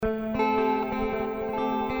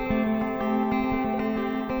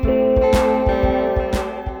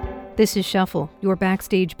This is Shuffle, your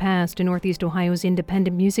backstage pass to Northeast Ohio's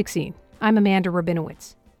independent music scene. I'm Amanda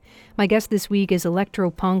Rabinowitz. My guest this week is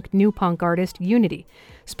electro-punk, new punk artist Uniity,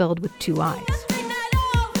 spelled with two I's.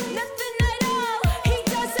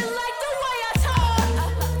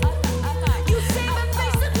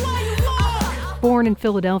 Born in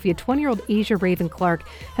Philadelphia, 20-year-old Asia Raven Clark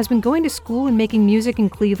has been going to school and making music in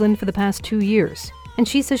Cleveland for the past 2 years. And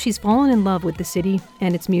she says she's fallen in love with the city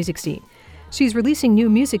and its music scene. She's releasing new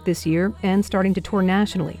music this year and starting to tour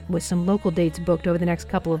nationally, with some local dates booked over the next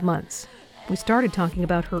couple of months. We started talking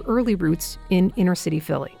about her early roots in inner city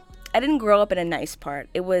Philly. I didn't grow up in a nice part.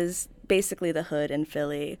 It was basically the hood in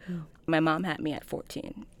Philly. My mom had me at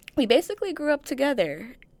 14. We basically grew up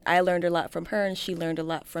together. I learned a lot from her and she learned a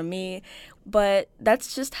lot from me. But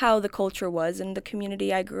that's just how the culture was in the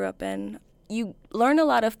community I grew up in. You learn a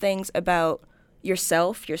lot of things about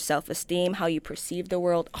yourself, your self-esteem, how you perceive the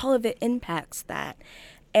world. All of it impacts that.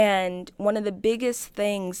 And one of the biggest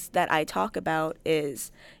things that I talk about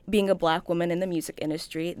is being a Black woman in the music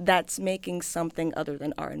industry that's making something other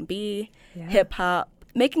than R&B, hip-hop,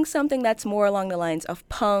 making something that's more along the lines of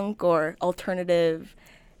punk or alternative.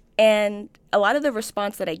 And a lot of the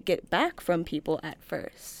response that I get back from people at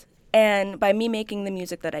first. And by me making the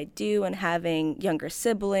music that I do and having younger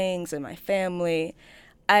siblings and my family,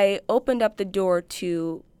 I opened up the door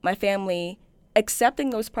to my family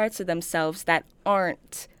accepting those parts of themselves that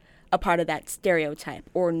aren't a part of that stereotype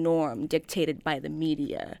or norm dictated by the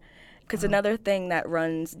media. Because another thing that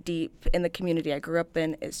runs deep in the community I grew up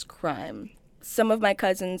in is crime. Some of my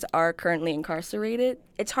cousins are currently incarcerated.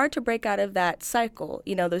 It's hard to break out of that cycle,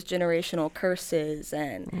 you know, those generational curses.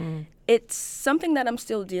 And it's something that I'm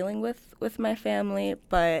still dealing with my family,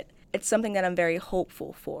 but it's something that I'm very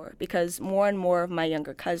hopeful for because more and more of my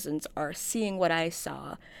younger cousins are seeing what I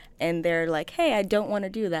saw and they're like, hey, I don't want to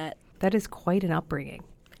do that. That is quite an upbringing.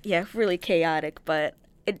 Yeah, really chaotic, but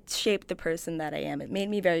it shaped the person that I am. It made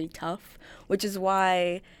me very tough, which is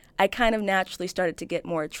why I kind of naturally started to get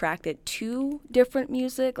more attracted to different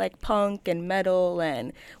music like punk and metal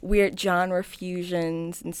and weird genre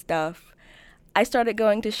fusions and stuff. I started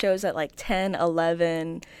going to shows at like 10,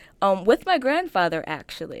 11, with my grandfather,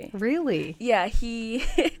 actually. Really? Yeah,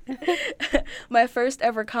 my first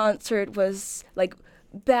ever concert was like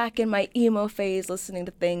back in my emo phase, listening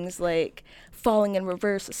to things like Falling in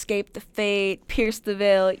Reverse, Escape the Fate, Pierce the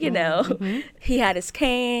Veil, you know. Mm-hmm. He had his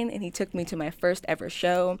cane and he took me to my first ever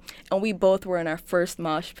show and we both were in our first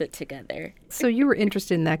mosh pit together. So you were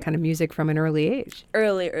interested in that kind of music from an early age?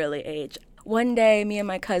 Early age. One day, me and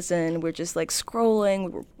my cousin were just like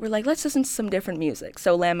scrolling. We're like, let's listen to some different music.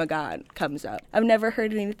 So Lamb of God comes up. I've never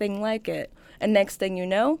heard anything like it. And next thing you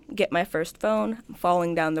know, get my first phone, I'm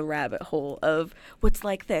falling down the rabbit hole of what's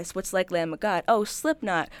like this, what's like Lamb of God, oh,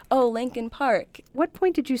 Slipknot, oh, Linkin Park. What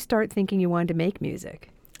point did you start thinking you wanted to make music?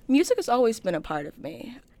 Music has always been a part of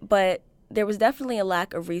me, but there was definitely a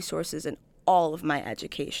lack of resources in all of my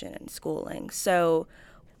education and schooling. So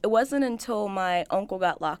it wasn't until my uncle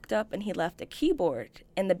got locked up and he left a keyboard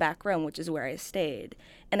in the back room, which is where I stayed.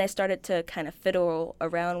 And I started to kind of fiddle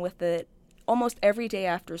around with it almost every day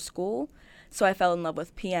after school. So I fell in love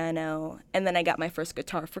with piano. And then I got my first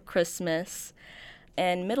guitar for Christmas.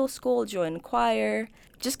 And middle school, joined choir.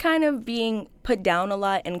 Just kind of being put down a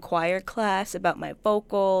lot in choir class about my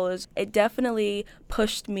vocals. It definitely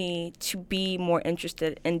pushed me to be more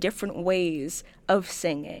interested in different ways of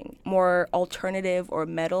singing, more alternative or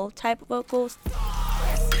metal type vocals.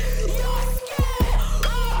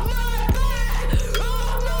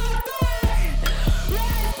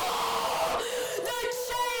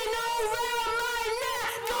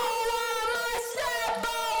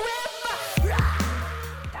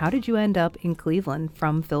 How did you end up in Cleveland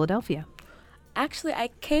from Philadelphia? Actually, I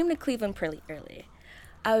came to Cleveland pretty early.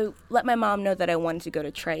 I let my mom know that I wanted to go to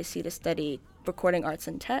Tri-C to study recording arts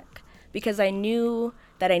and tech because I knew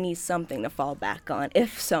that I need something to fall back on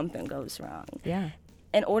if something goes wrong. Yeah.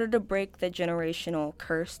 In order to break the generational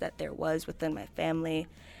curse that there was within my family,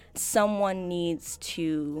 someone needs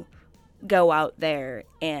to go out there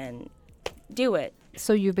and do it.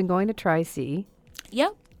 So you've been going to Tri-C.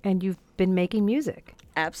 Yep. And you've been making music.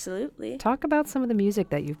 Absolutely. Talk about some of the music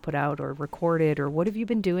that you've put out or recorded, or what have you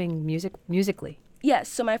been doing musically? Yes,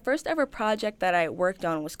 so my first ever project that I worked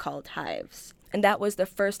on was called Hives. And that was the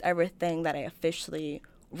first ever thing that I officially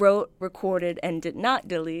wrote, recorded, and did not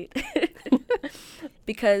delete.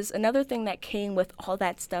 Because another thing that came with all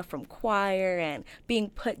that stuff from choir and being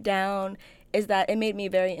put down is that it made me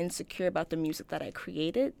very insecure about the music that I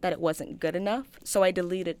created, that it wasn't good enough. So I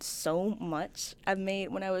deleted so much I've made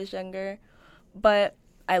when I was younger. But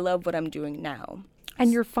I love what I'm doing now.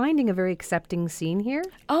 And you're finding a very accepting scene here?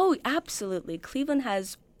 Oh, absolutely. Cleveland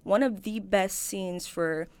has one of the best scenes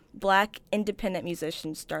for Black independent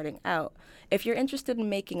musicians starting out. If you're interested in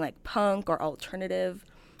making like punk or alternative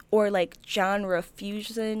or like genre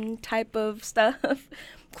fusion type of stuff,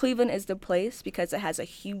 Cleveland is the place because it has a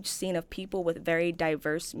huge scene of people with very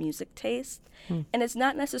diverse music tastes. And it's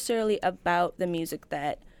not necessarily about the music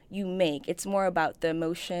that you make. It's more about the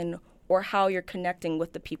emotion or how you're connecting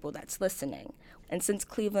with the people that's listening. And since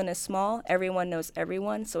Cleveland is small, everyone knows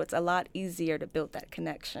everyone, so it's a lot easier to build that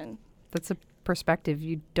connection. That's a perspective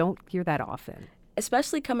you don't hear that often.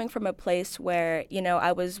 Especially coming from a place where, you know,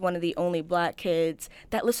 I was one of the only Black kids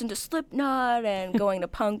that listened to Slipknot and going to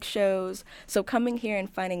punk shows. So coming here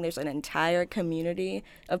and finding there's an entire community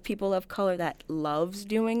of people of color that loves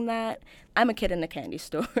doing that. I'm a kid in a candy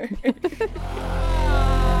store.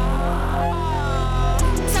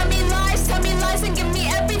 Tell me lies and give me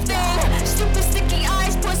everything. Stupid sticky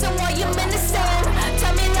eyes, poison what you menacing.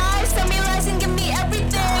 Tell me lies and give me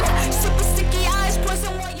everything. Stupid sticky eyes,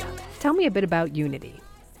 poison what you menacing. Tell me a bit about Uniity.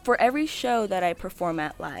 For every show that I perform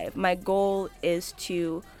at live, my goal is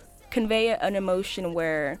to convey an emotion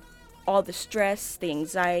where all the stress, the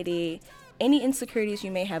anxiety, any insecurities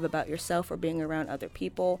you may have about yourself or being around other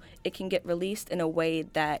people, it can get released in a way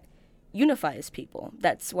that unifies people.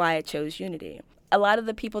 That's why I chose Uniity. A lot of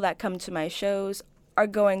the people that come to my shows are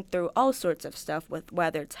going through all sorts of stuff, with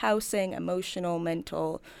whether it's housing, emotional,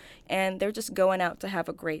 mental, and they're just going out to have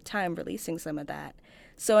a great time releasing some of that.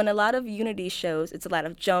 So in a lot of Uniity shows, it's a lot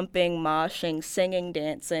of jumping, moshing, singing,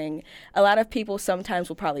 dancing. A lot of people sometimes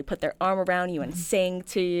will probably put their arm around you and sing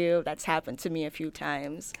to you. That's happened to me a few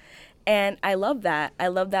times. And I love that. I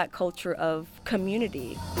love that culture of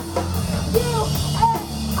community.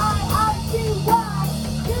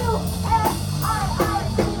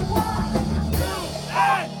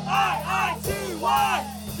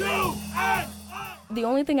 The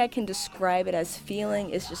only thing I can describe it as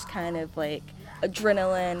feeling is just kind of like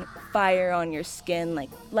adrenaline, fire on your skin. Like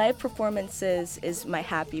live performances is my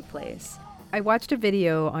happy place. I watched a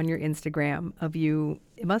video on your Instagram of you,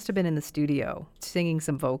 it must have been in the studio, singing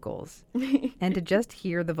some vocals. And to just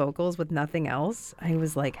hear the vocals with nothing else, I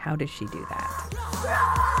was like, how does she do that?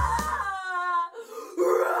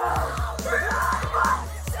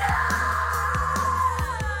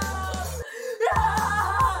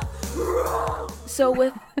 So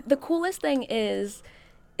with the coolest thing is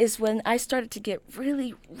when I started to get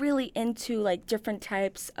really, really into like different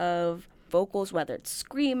types of vocals, whether it's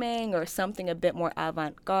screaming or something a bit more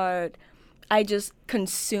avant-garde, I just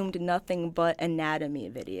consumed nothing but anatomy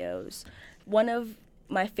videos. One of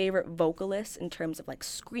my favorite vocalists in terms of like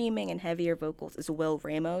screaming and heavier vocals is Will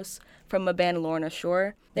Ramos from a band Lorna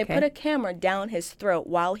Shore. They put a camera down his throat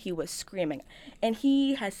while he was screaming, and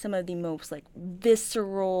he has some of the most like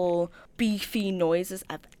visceral, beefy noises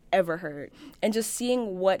I've ever heard. And just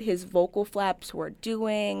seeing what his vocal flaps were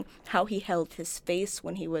doing, how he held his face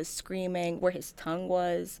when he was screaming, where his tongue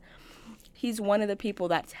was. He's one of the people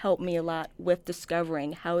that's helped me a lot with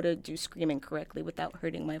discovering how to do screaming correctly without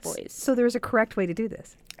hurting my voice. So there's a correct way to do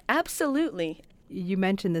this. Absolutely. You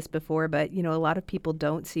mentioned this before, but you know, a lot of people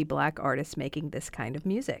don't see Black artists making this kind of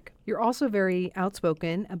music. You're also very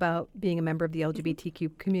outspoken about being a member of the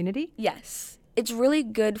LGBTQ community. Yes. It's really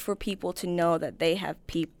good for people to know that they have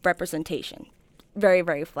representation, very,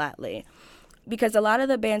 very flatly. Because a lot of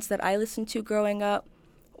the bands that I listened to growing up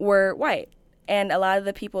were white. And a lot of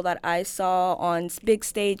the people that I saw on big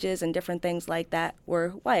stages and different things like that were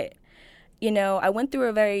white. You know, I went through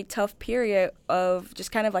a very tough period of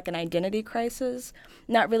just kind of like an identity crisis,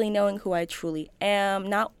 not really knowing who I truly am,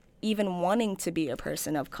 not even wanting to be a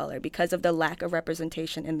person of color because of the lack of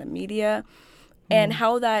representation in the media, and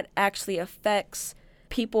how that actually affects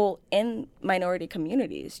people in minority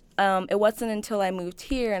communities. It wasn't until I moved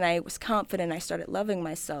here and I was confident, I started loving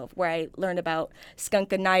myself, where I learned about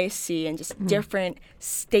Skunkanaisi and just different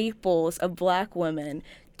staples of Black women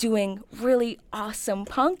doing really awesome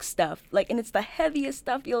punk stuff. And it's the heaviest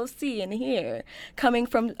stuff you'll see and hear coming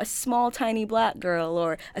from a small, tiny Black girl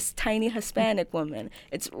or a tiny Hispanic woman.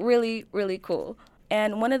 It's really, really cool.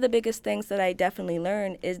 And one of the biggest things that I definitely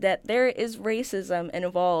learned is that there is racism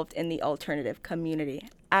involved in the alternative community.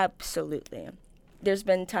 Absolutely. There's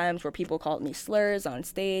been times where people called me slurs on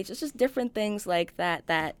stage. It's just different things like that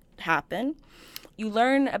that happen. You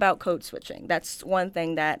learn about code switching. That's one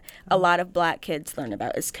thing that a lot of Black kids learn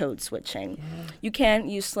about is code switching. Yeah. You can't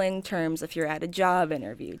use slang terms if you're at a job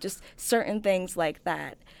interview, just certain things like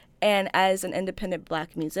that. And as an independent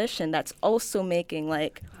Black musician that's also making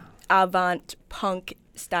avant-punk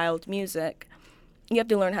styled music, you have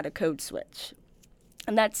to learn how to code switch.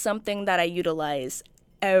 And that's something that I utilize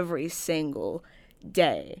every single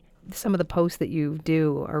day. Some of the posts that you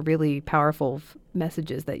do are really powerful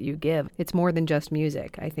messages that you give. It's more than just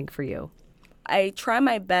music, I think, for you. I try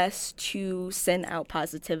my best to send out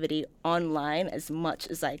positivity online as much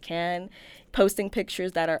as I can, posting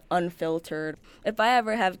pictures that are unfiltered. If I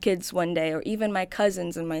ever have kids one day, or even my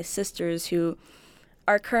cousins and my sisters who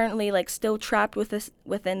are currently still trapped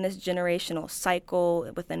within this generational cycle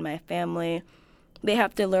within my family, they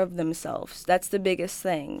have to love themselves. That's the biggest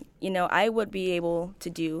thing. I would be able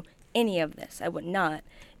to do any of this. I would not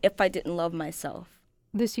if I didn't love myself.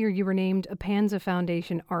 This year you were named a Panza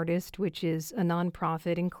Foundation Artist, which is a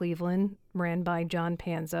nonprofit in Cleveland ran by John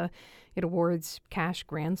Panza. It awards cash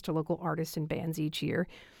grants to local artists and bands each year.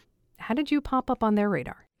 How did you pop up on their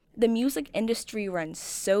radar? The music industry runs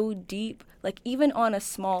so deep, even on a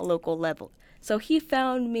small local level. So he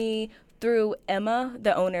found me through Emma,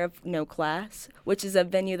 the owner of No Class, which is a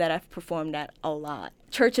venue that I've performed at a lot.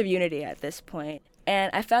 Church of Unity at this point.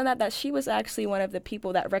 And I found out that she was actually one of the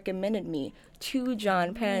people that recommended me to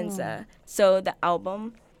John Panza. So the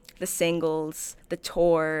album, the singles, the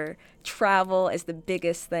tour, travel is the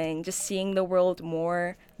biggest thing. Just seeing the world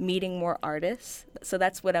more, meeting more artists. So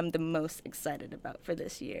that's what I'm the most excited about for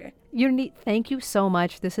this year. Uniity, thank you so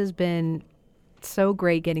much. This has been so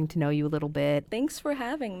great getting to know you a little bit. Thanks for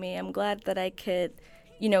having me. I'm glad that I could,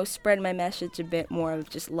 spread my message a bit more of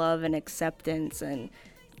just love and acceptance and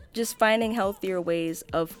just finding healthier ways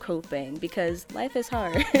of coping because life is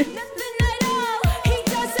hard.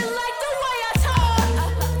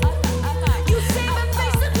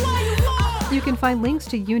 You can find links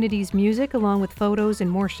to Unity's music along with photos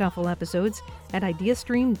and more Shuffle episodes at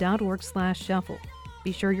ideastream.org/shuffle.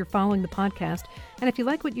 Be sure you're following the podcast, and if you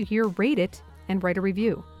like what you hear, rate it and write a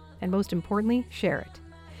review. And most importantly, share it.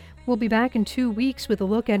 We'll be back in 2 weeks with a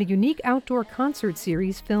look at a unique outdoor concert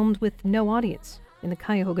series filmed with no audience in the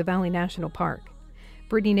Cuyahoga Valley National Park.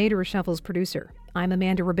 Brittany Nader is Shuffle's producer. I'm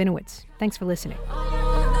Amanda Rabinowitz. Thanks for listening.